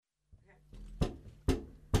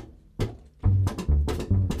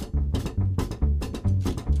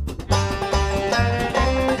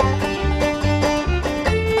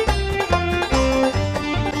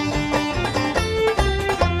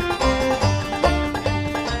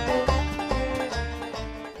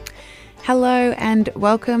Hello and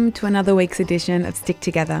welcome to another week's edition of Stick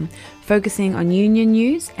Together, focusing on union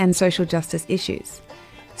news and social justice issues.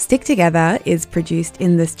 Stick Together is produced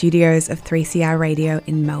in the studios of 3CR Radio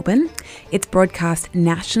in Melbourne. It's broadcast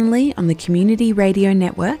nationally on the Community Radio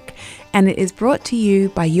Network, and it is brought to you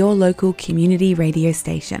by your local community radio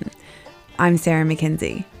station. I'm Sarah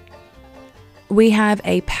McKenzie. We have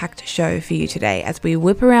a packed show for you today as we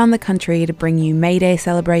whip around the country to bring you May Day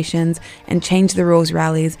celebrations and Change the Rules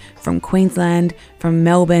rallies from Queensland, from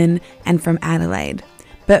Melbourne, and from Adelaide.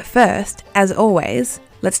 But first, as always,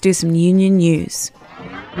 let's do some union news.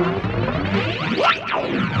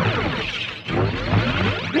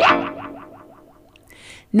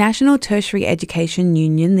 National Tertiary Education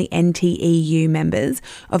Union, the NTEU members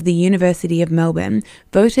of the University of Melbourne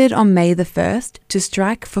voted on May the 1st to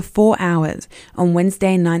strike for 4 hours on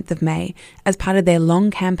Wednesday 9th of May as part of their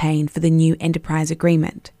long campaign for the new enterprise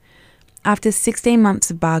agreement. After 16 months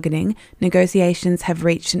of bargaining, negotiations have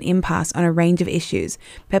reached an impasse on a range of issues,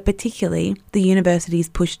 but particularly the university's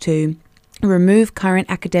push to remove current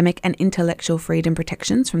academic and intellectual freedom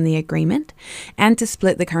protections from the agreement, and to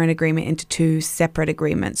split the current agreement into two separate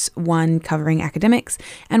agreements, one covering academics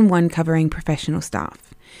and one covering professional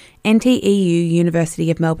staff. NTEU University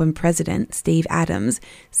of Melbourne President Steve Adams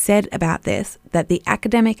said about this that the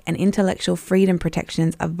academic and intellectual freedom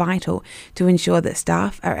protections are vital to ensure that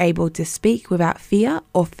staff are able to speak without fear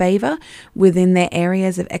or favour within their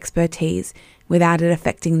areas of expertise without it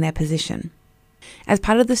affecting their position. As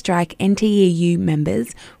part of the strike, NTEU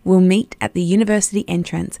members will meet at the university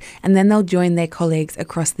entrance and then they'll join their colleagues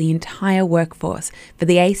across the entire workforce for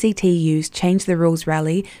the ACTU's Change the Rules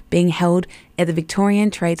rally being held at the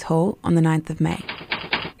Victorian Trades Hall on the 9th of May.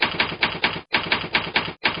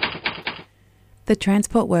 The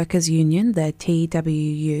Transport Workers Union, the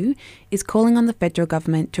TWU, is calling on the federal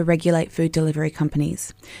government to regulate food delivery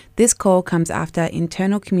companies. This call comes after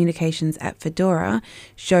internal communications at Foodora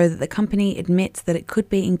show that the company admits that it could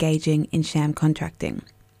be engaging in sham contracting.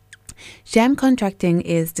 Sham contracting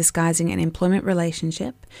is disguising an employment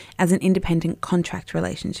relationship as an independent contract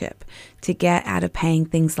relationship to get out of paying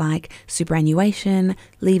things like superannuation,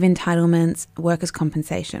 leave entitlements, workers'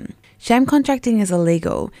 compensation. Sham contracting is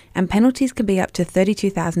illegal and penalties can be up to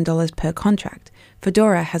 $32,000 per contract.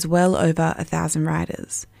 Foodora has well over 1,000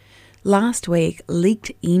 riders. Last week,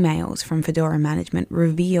 leaked emails from Foodora management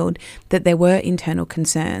revealed that there were internal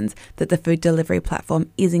concerns that the food delivery platform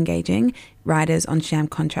is engaging riders on sham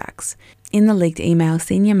contracts. In the leaked email,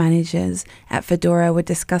 senior managers at Foodora were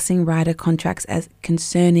discussing rider contracts as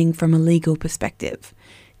concerning from a legal perspective.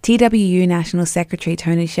 TWU National Secretary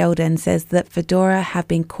Tony Sheldon says that Foodora have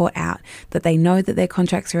been caught out, that they know that their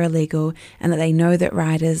contracts are illegal and that they know that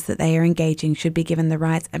riders that they are engaging should be given the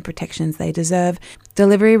rights and protections they deserve.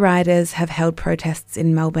 Delivery riders have held protests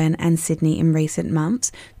in Melbourne and Sydney in recent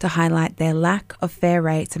months to highlight their lack of fair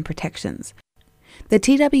rates and protections. The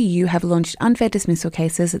TWU have launched unfair dismissal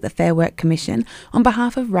cases at the Fair Work Commission on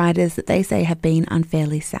behalf of riders that they say have been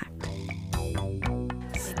unfairly sacked.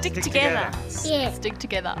 Stick together. Yeah. Stick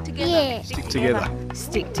together. Yeah. Stick together.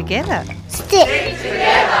 Stick together. Stick.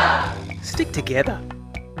 Stick together.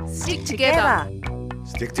 Stick together.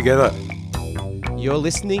 Stick together. You're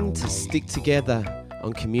listening to Stick Together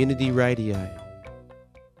on Community Radio.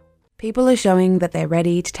 People are showing that they're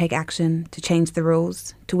ready to take action, to change the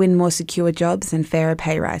rules, to win more secure jobs and fairer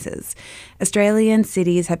pay rises. Australian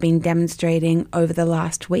cities have been demonstrating over the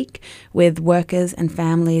last week, with workers and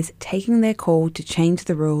families taking their call to change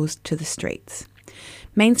the rules to the streets.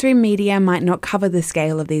 Mainstream media might not cover the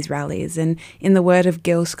scale of these rallies, and in the word of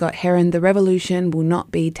Gil Scott-Heron, the revolution will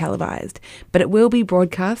not be televised, but it will be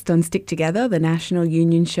broadcast on Stick Together, the national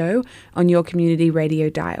union show, on your community radio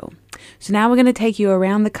dial. So now we're going to take you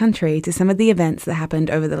around the country to some of the events that happened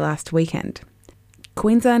over the last weekend.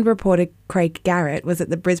 Queensland reporter Craig Garrett was at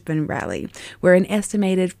the Brisbane rally, where an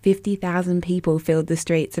estimated 50,000 people filled the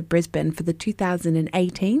streets of Brisbane for the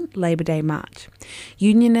 2018 Labor Day March.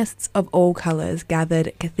 Unionists of all colours gathered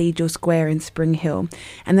at Cathedral Square in Spring Hill,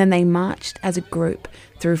 and then they marched as a group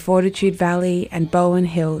through Fortitude Valley and Bowen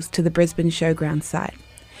Hills to the Brisbane Showground site.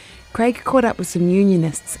 Craig caught up with some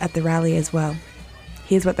unionists at the rally as well.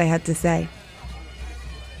 Here's what they had to say.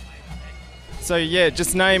 So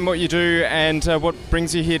just name what you do and what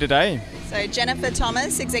brings you here today. So Jennifer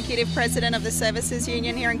Thomas, Executive President of the Services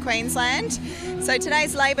Union here in Queensland. So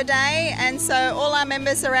today's Labor Day, and so all our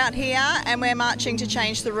members are out here and we're marching to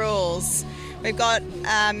change the rules. We've got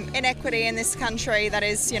inequity in this country that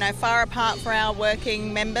is, far apart for our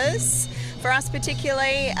working members. For us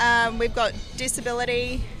particularly, we've got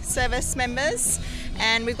disability service members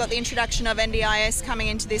and we've got the introduction of NDIS coming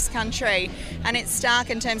into this country, and it's stark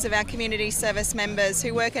in terms of our community service members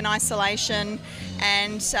who work in isolation,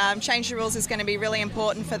 and change the rules is going to be really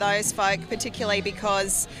important for those folk, particularly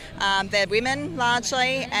because they're women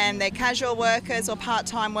largely, and they're casual workers or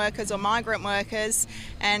part-time workers or migrant workers,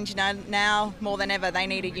 and now more than ever they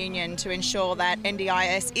need a union to ensure that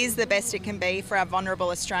NDIS is the best it can be for our vulnerable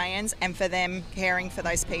Australians and for them caring for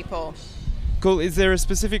those people. Cool. Is there a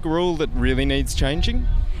specific rule that really needs changing?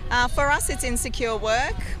 For us, it's insecure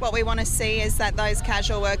work. What we want to see is that those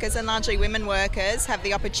casual workers, and largely women workers, have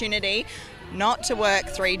the opportunity not to work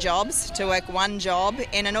 3 jobs, to work 1 job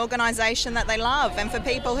in an organisation that they love and for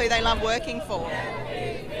people who they love working for.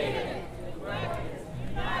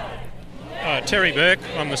 Terry Burke,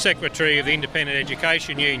 I'm the Secretary of the Independent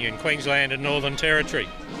Education Union, Queensland and Northern Territory.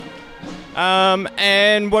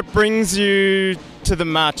 And what brings you to the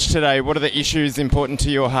march today? What are the issues important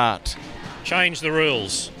to your heart? Change the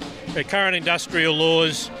rules. The current industrial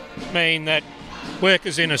laws mean that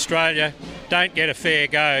workers in Australia don't get a fair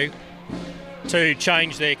go to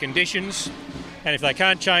change their conditions, and if they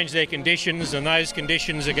can't change their conditions, then those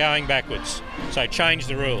conditions are going backwards. So change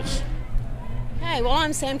the rules. Hey, well,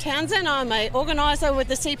 I'm Sam Townsend. I'm an organiser with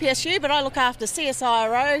the CPSU, but I look after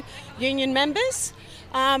CSIRO union members.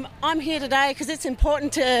 I'm here today because it's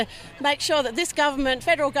important to make sure that this government,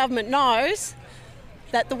 federal government, knows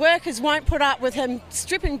that the workers won't put up with him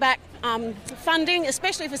stripping back funding,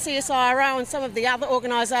 especially for CSIRO and some of the other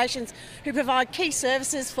organisations who provide key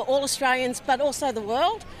services for all Australians but also the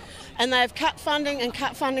world. And they've cut funding to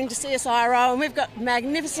CSIRO, and we've got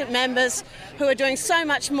magnificent members who are doing so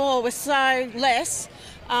much more with so less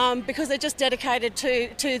because they're just dedicated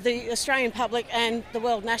to the Australian public and the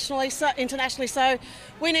world internationally. So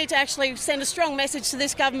we need to actually send a strong message to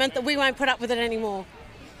this government that we won't put up with it anymore.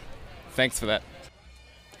 Thanks for that.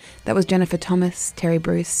 That was Jennifer Thomas, Terry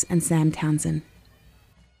Bruce and Sam Townsend.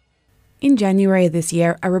 In January of this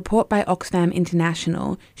year, a report by Oxfam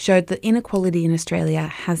International showed that inequality in Australia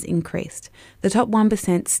has increased. The top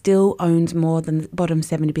 1% still owns more than the bottom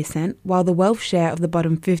 70%, while the wealth share of the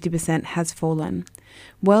bottom 50% has fallen.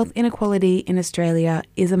 Wealth inequality in Australia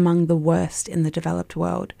is among the worst in the developed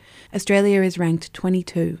world. Australia is ranked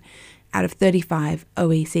 22 out of 35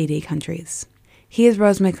 OECD countries. Here's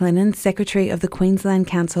Ros McLennan, Secretary of the Queensland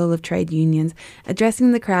Council of Trade Unions,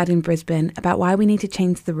 addressing the crowd in Brisbane about why we need to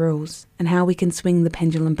change the rules and how we can swing the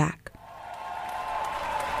pendulum back.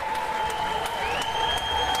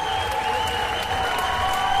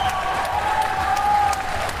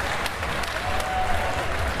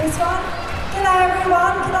 This one? G'day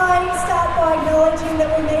everyone, can I start by acknowledging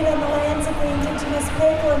that we meet on the lands of the Indigenous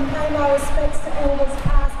people and pay my respects to elders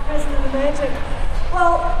past, present and emerging.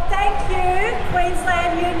 Well, thank you,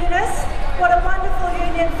 Queensland Unionists. What a wonderful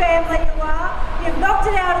union family you are. You've knocked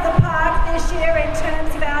it out of the park this year in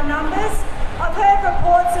terms of our numbers. I've heard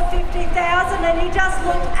reports of 50,000 and you just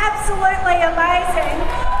looked absolutely amazing.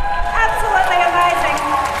 Absolutely amazing.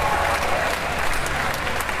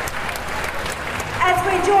 As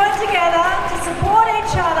we join together to support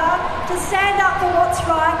each other, to stand up for what's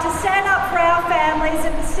right, to stand up for our families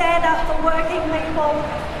and to stand up for working people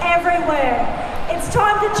everywhere. It's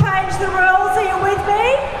time to change the rules. Are you with me?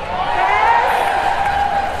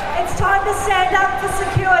 Yes? It's time to stand up for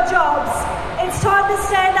secure jobs. It's time to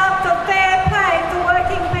stand up for fair pay for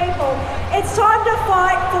working people. It's time to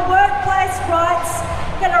fight for workplace rights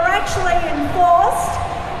that are actually enforced.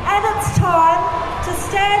 And it's time to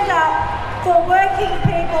stand up for working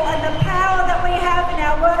people and the power that we have in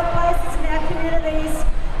our workplaces and our communities.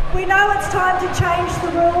 We know it's time to change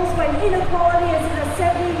the rules when inequality is at a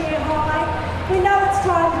 70-year high. We know it's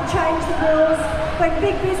time to change the rules when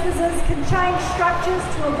big businesses can change structures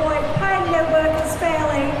to avoid paying their workers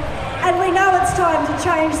fairly. And we know it's time to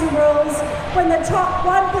change the rules when the top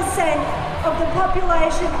 1% of the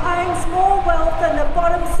population owns more wealth than the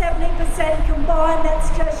bottom 70% combined. That's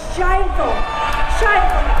just shameful.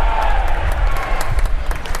 Shameful.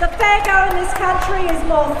 The fair go in this country is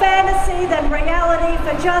more fantasy than reality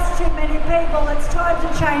for just too many people. It's time to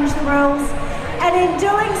change the rules. And in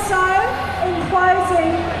doing so, in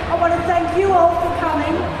closing, I want to thank you all for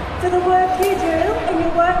coming, for the work you do in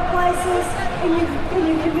your workplaces, in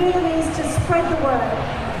your communities to spread the word.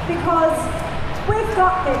 Because we've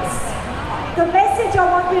got this. The message I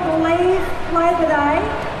want you to leave Labor Day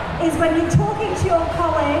is when you're talking to your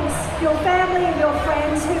colleagues, your family and your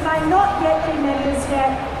friends who may not yet be members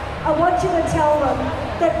yet, I want you to tell them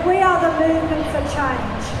that we are the movement for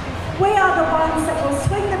change. We are the ones that will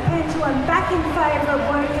swing the pendulum back in favour of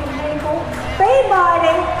working people. Be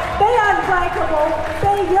mighty, be unbreakable,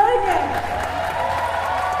 be union.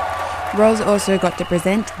 Ros also got to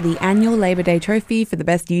present the annual Labor Day trophy for the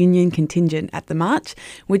best union contingent at the march,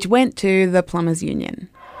 which went to the Plumbers Union.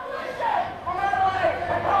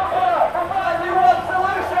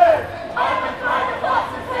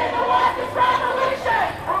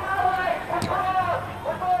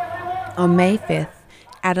 On May 5th,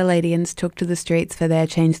 Adelaideans took to the streets for their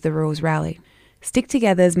Change the Rules rally. Stick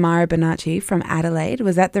Together's Mara Bonacci from Adelaide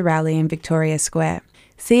was at the rally in Victoria Square.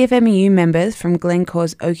 CFMEU members from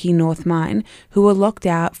Glencore's Oakey North mine, who were locked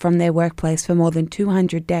out from their workplace for more than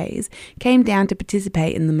 200 days, came down to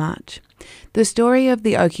participate in the march. The story of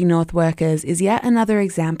the Oakey North workers is yet another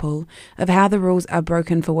example of how the rules are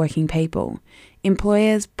broken for working people.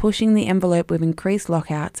 Employers pushing the envelope with increased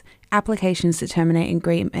lockouts, applications to terminate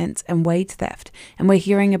agreements and wage theft, and we're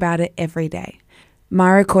hearing about it every day.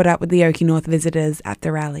 Myra caught up with the Oakey North visitors at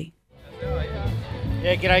the rally.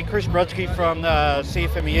 Yeah, g'day, Chris Brodsky from the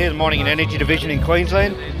CFMEU, the Mining and Energy Division in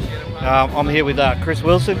Queensland. I'm here with Chris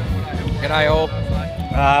Wilson. G'day all.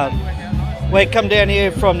 We come down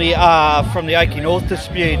here from the Oakey North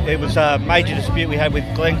dispute. It was a major dispute we had with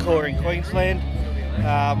Glencore in Queensland.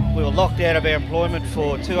 We were locked out of our employment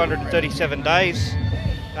for 237 days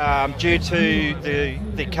due to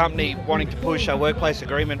the company wanting to push a workplace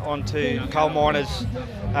agreement onto coal miners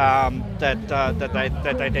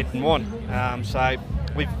that they didn't want. So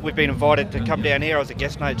we've been invited to come down here. I was a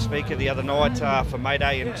guest note speaker the other night for May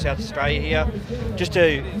Day in South Australia here, just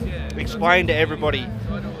to explain to everybody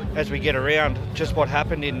as we get around just what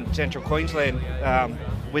happened in central Queensland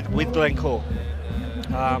with Glencore.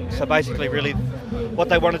 So basically really what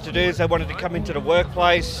they wanted to do is they wanted to come into the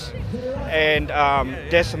workplace and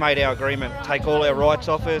decimate our agreement, take all our rights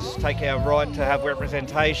off us, take our right to have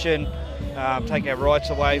representation, take our rights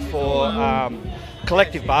away for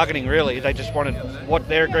collective bargaining really. They just wanted what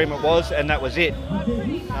their agreement was and that was it.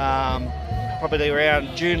 Probably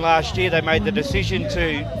around June last year they made the decision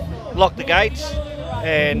to lock the gates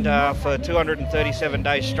and for 237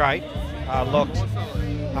 days straight locked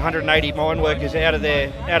 180 mine workers out of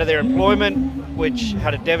their employment, which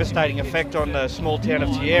had a devastating effect on the small town of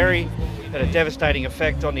Thierry, had a devastating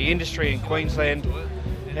effect on the industry in Queensland,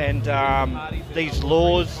 and these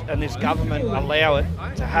laws and this government allow it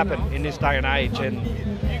to happen in this day and age. And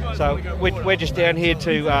so we're just down here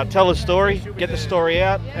to tell the story, get the story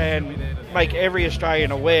out, and make every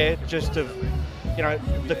Australian aware just of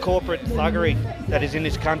the corporate thuggery that is in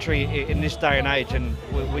this country in this day and age, and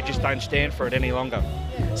we just don't stand for it any longer.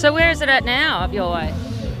 So where is it at now up your way?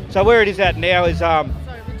 So where it is at now is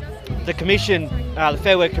the Commission, the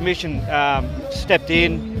Fair Work Commission stepped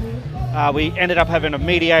in. We ended up having a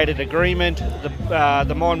mediated agreement.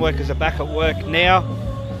 The mine workers are back at work now,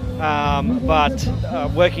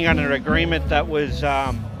 but working under an agreement that was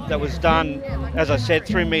done, as I said,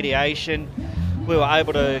 through mediation. We were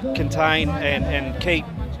able to contain and keep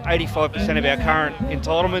 85% of our current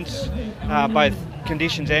entitlements, both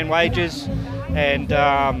conditions and wages, and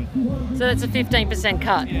so that's a 15%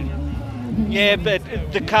 cut. Yeah, but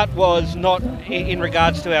the cut was not in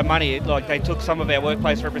regards to our money. Like, they took some of our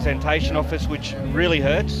workplace representation off us, which really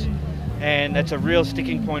hurts, and that's a real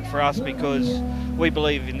sticking point for us because we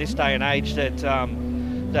believe in this day and age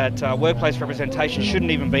that workplace representation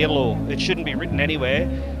shouldn't even be a law. It shouldn't be written anywhere.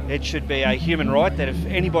 It should be a human right that if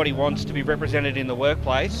anybody wants to be represented in the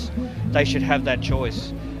workplace, they should have that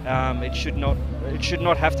choice. It should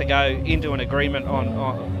not have to go into an agreement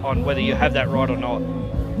on whether you have that right or not.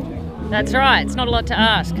 That's right. It's not a lot to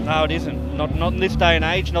ask. No, it isn't. Not in this day and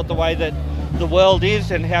age. Not the way that the world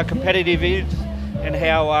is and how competitive it is and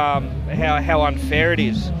how unfair it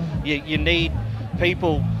is. You need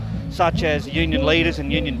people such as union leaders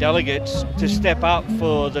and union delegates to step up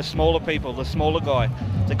for the smaller people, the smaller guy,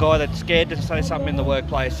 the guy that's scared to say something in the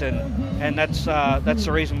workplace, and that's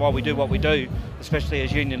the reason why we do what we do, especially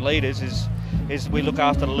as union leaders, is we look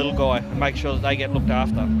after the little guy and make sure that they get looked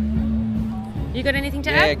after. You got anything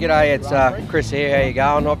to add? Yeah, g'day, it's Chris here, how you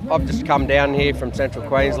going? I've just come down here from central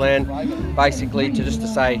Queensland basically to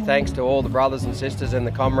say thanks to all the brothers and sisters and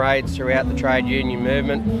the comrades throughout the trade union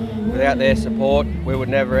movement. Without their support we would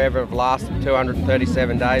never ever have lasted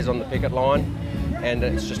 237 days on the picket line, and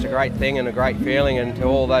it's just a great thing and a great feeling. And to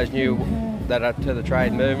all those new that are to the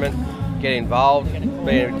trade movement, get involved,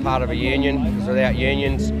 being part of a union, because without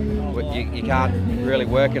unions you can't really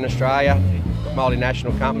work in Australia.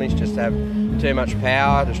 Multinational companies just have too much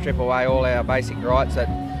power to strip away all our basic rights that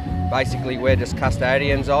basically we're just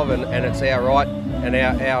custodians of, and it's our right and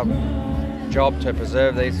our job to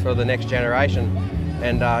preserve these for the next generation.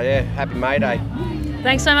 And yeah, happy May Day.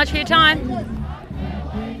 Thanks so much for your time.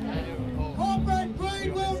 Corporate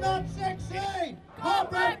greed will not succeed!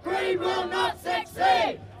 Corporate greed will not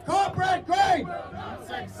succeed! Corporate greed! Will not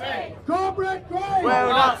succeed! Corporate greed! Will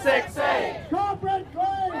not succeed! Corporate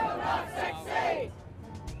greed! Will not succeed!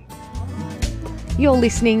 You're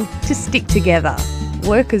listening to Stick Together,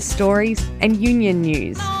 workers' stories and union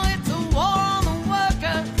news.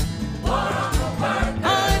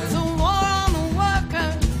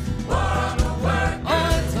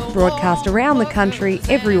 Broadcast around the country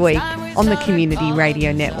every week on the Community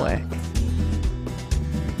Radio Network.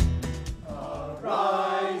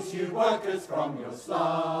 Arise, you workers, from your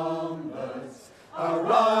slumbers.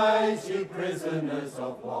 Arise, you prisoners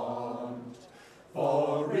of want.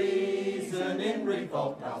 For reason in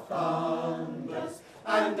revolt now thunders,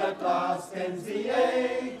 and at last ends the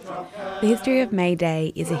age of care. The history of May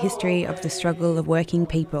Day is a history of the struggle of working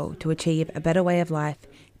people to achieve a better way of life,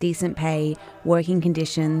 decent pay, working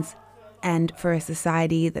conditions, and for a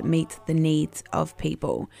society that meets the needs of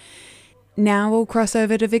people. Now we'll cross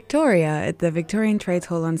over to Victoria at the Victorian Trades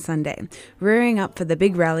Hall on Sunday. Rearing up for the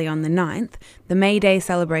big rally on the 9th, the May Day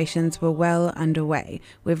celebrations were well underway,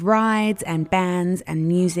 with rides and bands and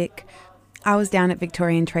music. I was down at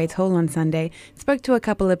Victorian Trades Hall on Sunday, spoke to a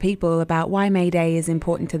couple of people about why May Day is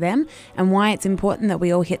important to them and why it's important that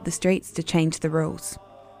we all hit the streets to change the rules.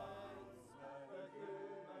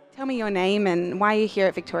 Tell me your name and why you're here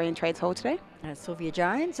at Victorian Trades Hall today. Sylvia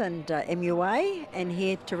Jones and MUA, and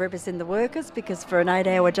here to represent the workers because for an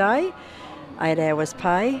 8-hour day, 8 hours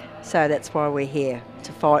pay, so that's why we're here,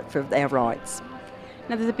 to fight for our rights.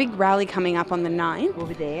 Now there's a big rally coming up on the 9th. We'll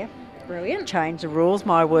be there. Brilliant. Change the rules,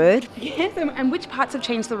 my word. Yes, and which parts of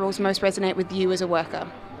Change the Rules most resonate with you as a worker?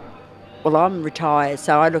 Well, I'm retired,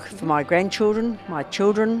 so I look for my grandchildren, my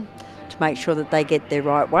children, to make sure that they get their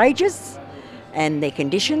right wages and their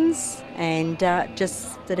conditions, and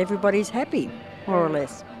just that everybody's happy, more or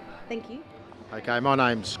less. Thank you. Okay, my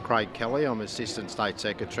name's Craig Kelly. I'm Assistant State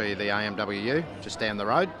Secretary of the AMWU, just down the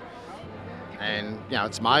road. And, you know,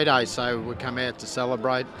 it's May Day, so we come out to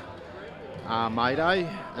celebrate May Day,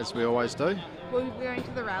 as we always do. Will you be going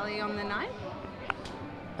to the rally on the 9th?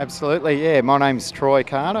 Absolutely, yeah. My name's Troy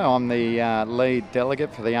Carter. I'm the lead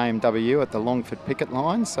delegate for the AMWU at the Longford picket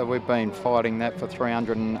line. So we've been fighting that for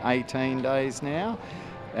 318 days now.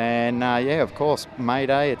 And yeah, of course, May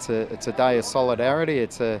Day, it's a day of solidarity.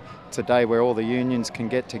 It's a day where all the unions can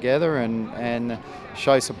get together and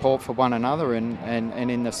show support for one another. And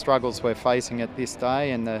in the struggles we're facing at this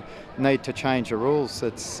day and the need to change the rules,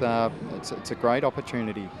 it's a great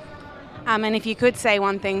opportunity. And if you could say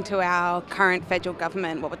one thing to our current federal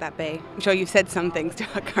government, what would that be? I'm sure you've said some things to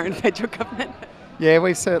our current federal government. Yeah,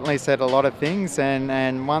 we've certainly said a lot of things,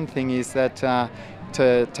 and one thing is that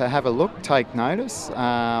to have a look, take notice.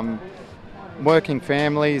 Working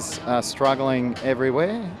families are struggling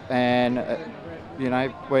everywhere, and you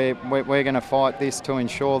know we're going to fight this to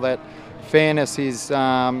ensure that fairness is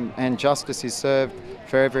and justice is served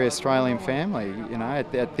for every Australian family. You know,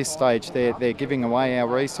 at this stage they're giving away our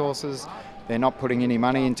resources. They're not putting any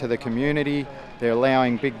money into the community. They're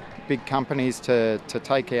allowing big companies to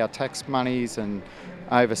take our tax monies and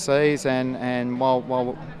overseas, and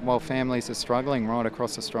while families are struggling right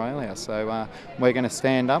across Australia. So we're going to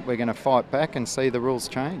stand up, we're going to fight back and see the rules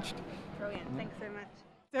changed. Brilliant, thanks so much.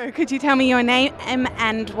 So could you tell me your name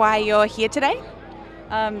and why you're here today?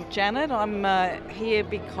 Janet, I'm here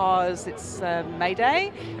because it's May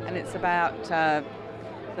Day and it's about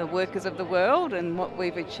the workers of the world and what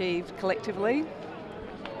we've achieved collectively.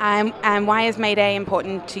 And why is May Day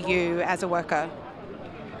important to you as a worker?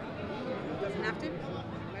 Doesn't have to.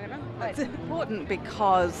 It's important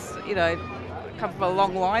because, you know, I come from a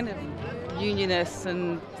long line of unionists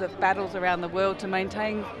and the battles around the world to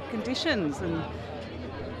maintain conditions. And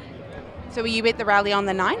so, are you at the rally on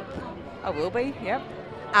the 9th? I will be. Yep.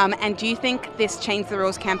 And do you think this Change the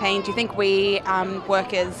Rules campaign? Do you think we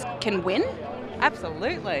workers can win?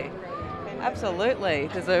 Absolutely. Absolutely.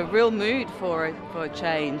 There's a real mood for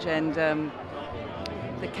change, and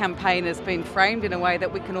the campaign has been framed in a way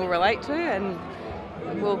that we can all relate to, and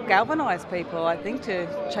will galvanise people, I think, to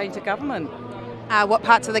change the government. What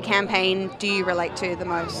parts of the campaign do you relate to the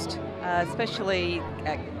most? Especially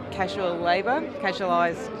casual labour,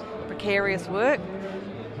 casualised precarious work,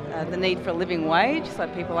 the need for a living wage, so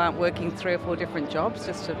people aren't working 3 or 4 different jobs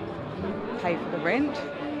just to pay for the rent,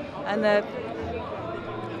 and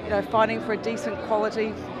fighting for a decent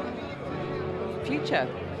quality future.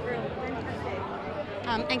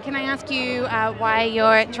 And can I ask you why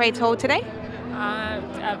you're at Trades Hall today?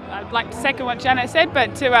 I'd like to second what Janet said,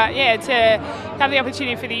 but to have the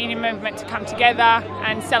opportunity for the union movement to come together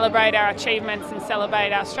and celebrate our achievements and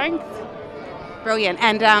celebrate our strength. Brilliant.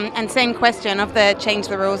 And same question of the Change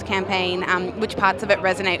the Rules campaign, which parts of it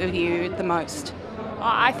resonate with you the most?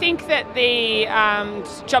 I think that the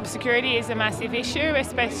job security is a massive issue,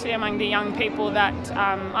 especially among the young people that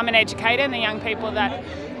I'm an educator, and the young people that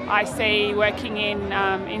I see working in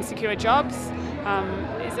insecure jobs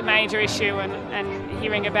is a major issue, and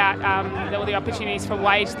hearing about all the opportunities for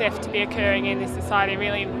wage theft to be occurring in this society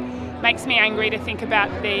really makes me angry to think about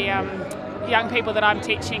the young people that I'm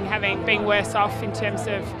teaching being worse off in terms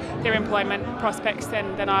of their employment prospects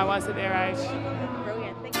than I was at their age.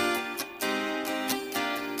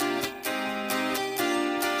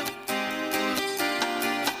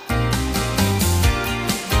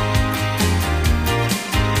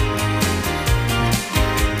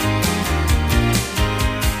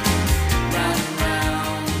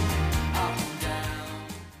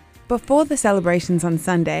 Before the celebrations on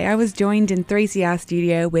Sunday, I was joined in 3CR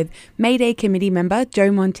studio with May Day committee member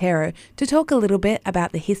Joe Montero to talk a little bit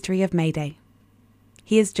about the history of May Day.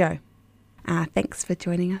 Here's Joe. Thanks for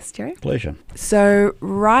joining us, Joe. Pleasure. So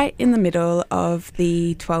right in the middle of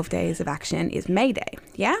the 12 days of action is May Day,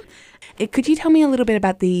 yeah? Could you tell me a little bit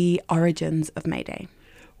about the origins of May Day?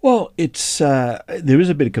 Well, it's there is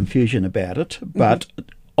a bit of confusion about it, but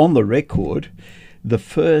on the record, the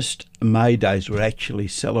first May Days were actually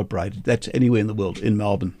celebrated, that's anywhere in the world, in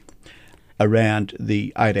Melbourne, around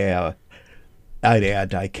the 8-hour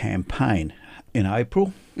day campaign in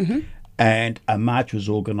April. And a march was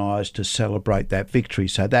organised to celebrate that victory.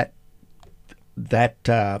 So that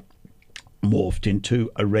morphed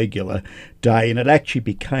into a regular day, and it actually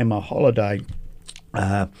became a holiday,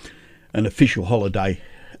 an official holiday,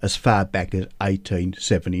 as far back as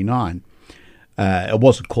 1879. It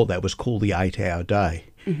wasn't called that; it was called the 8-hour day,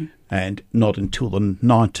 and not until the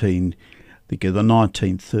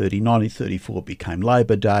 1934 it became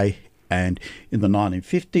Labor Day. And in the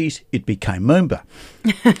 1950s, it became Moomba.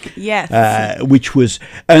 Yes. Which was,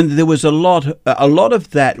 and there was a lot of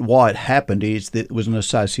that. Why it happened is that it was an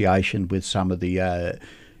association with some of the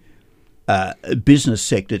business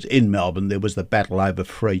sectors in Melbourne. There was the battle over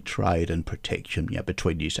free trade and protection,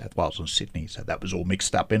 between New South Wales and Sydney. So that was all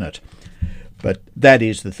mixed up in it. But that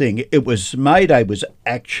is the thing. It was May Day was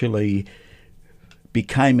actually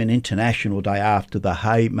became an international day after the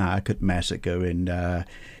Haymarket massacre in.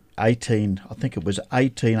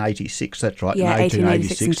 1886, that's right. Yeah,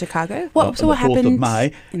 1886 in Chicago. What happened of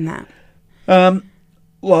May. In that?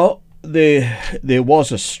 Well, there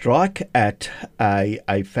was a strike at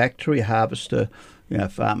a factory, harvester,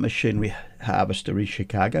 farm machinery harvester in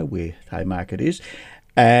Chicago, where Haymarket is,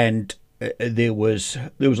 and there was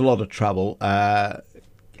a lot of trouble. Cut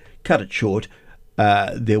it short.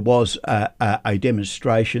 There was a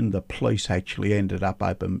demonstration. The police actually ended up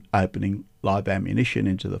opening live ammunition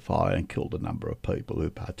into the fire and killed a number of people who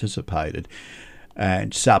participated.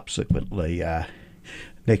 And subsequently,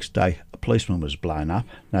 next day, a policeman was blown up.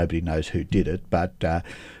 Nobody knows who did it, but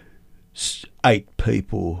 8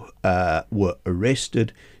 people were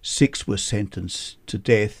arrested. 6 were sentenced to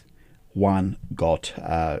death. 1 got,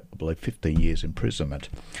 I believe, 15 years imprisonment.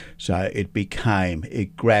 So it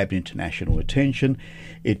grabbed international attention.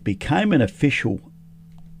 It became an official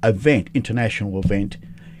event, international event,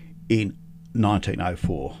 in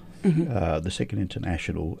 1904. The Second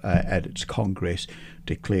International, at its Congress,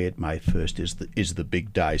 declared May 1st is the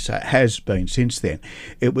big day. So it has been since then.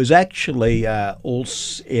 It was actually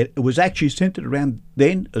it was actually centred around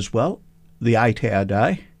then as well, the 8-hour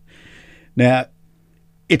day. Now,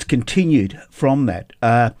 it's continued from that.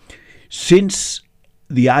 Since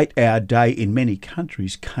the 8-hour day in many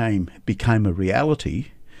countries became a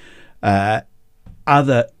reality,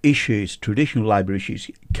 other issues, traditional labour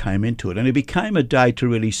issues, came into it. And it became a day to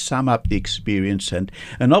really sum up the experience and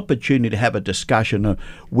an opportunity to have a discussion of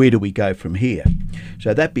where do we go from here.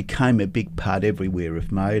 So that became a big part everywhere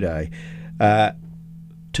of May Day.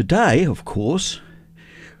 Today, of course,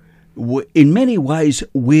 in many ways,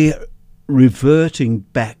 we're reverting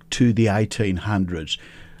back to the 1800s.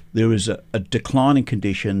 There is a decline in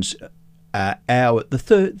conditions. The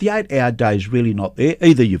 8-hour day is really not there.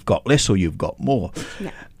 Either you've got less or you've got more.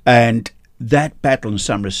 Yeah. And that battle in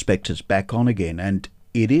some respects is back on again, and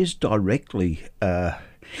it is directly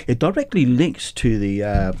links to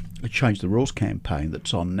the Change the Rules campaign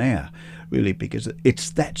that's on now, really, because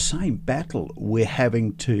it's that same battle we're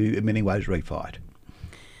having to, in many ways, refight.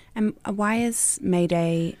 And why is May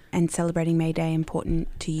Day and celebrating May Day important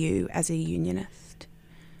to you as a unionist?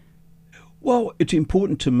 Well, it's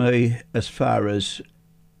important to me as far as,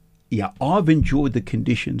 I've enjoyed the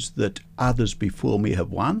conditions that others before me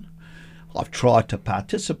have won. I've tried to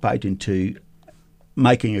participate into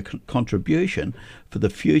making a contribution for the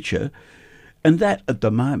future. And that at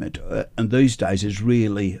the moment, and these days, is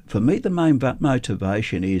really, for me, the main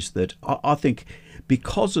motivation is that I think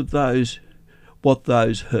because of what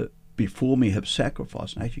those before me have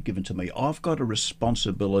sacrificed and actually given to me, I've got a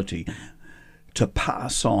responsibility to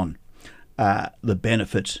pass on the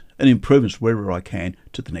benefits and improvements wherever I can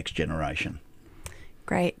to the next generation.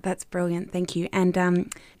 Great, that's brilliant. Thank you. And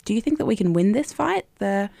do you think that we can win this fight,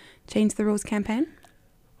 the Change the Rules campaign?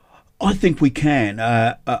 I think we can.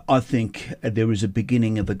 I think there is a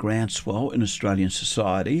beginning of a groundswell in Australian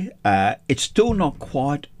society. It's still not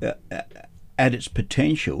quite at its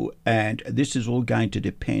potential, and this is all going to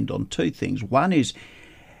depend on two things. One is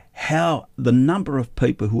how the number of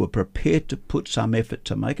people who are prepared to put some effort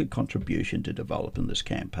to make a contribution to developing this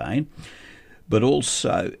campaign, but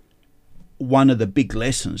also one of the big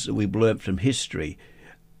lessons that we've learned from history,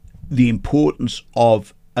 the importance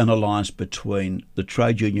of an alliance between the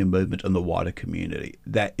trade union movement and the wider community.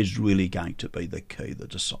 That is really going to be the key, the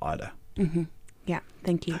decider. Mm-hmm. Yeah,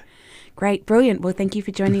 thank you. Great, brilliant. Well, thank you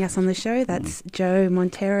for joining us on the show. That's Joe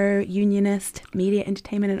Montero, unionist, Media,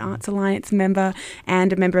 Entertainment and Arts Alliance member,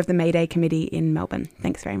 and a member of the May Day Committee in Melbourne.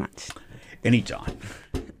 Thanks very much. Anytime.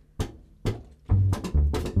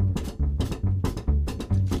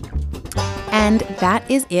 And that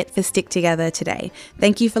is it for Stick Together today.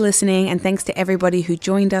 Thank you for listening, and thanks to everybody who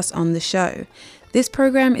joined us on the show. This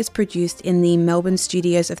program is produced in the Melbourne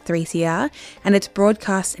studios of 3CR, and it's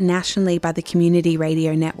broadcast nationally by the Community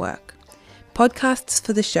Radio Network. Podcasts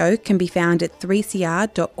for the show can be found at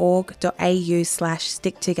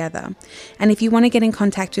 3cr.org.au/sticktogether. And if you want to get in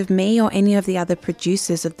contact with me or any of the other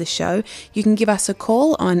producers of the show, you can give us a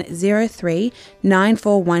call on 03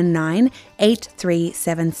 9419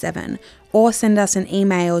 8377 or send us an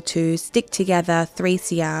email to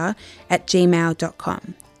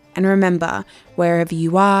sticktogether3cr@gmail.com. And remember, wherever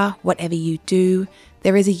you are, whatever you do,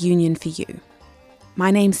 there is a union for you.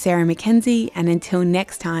 My name's Sarah Mackenzie, and until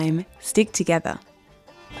next time, stick together.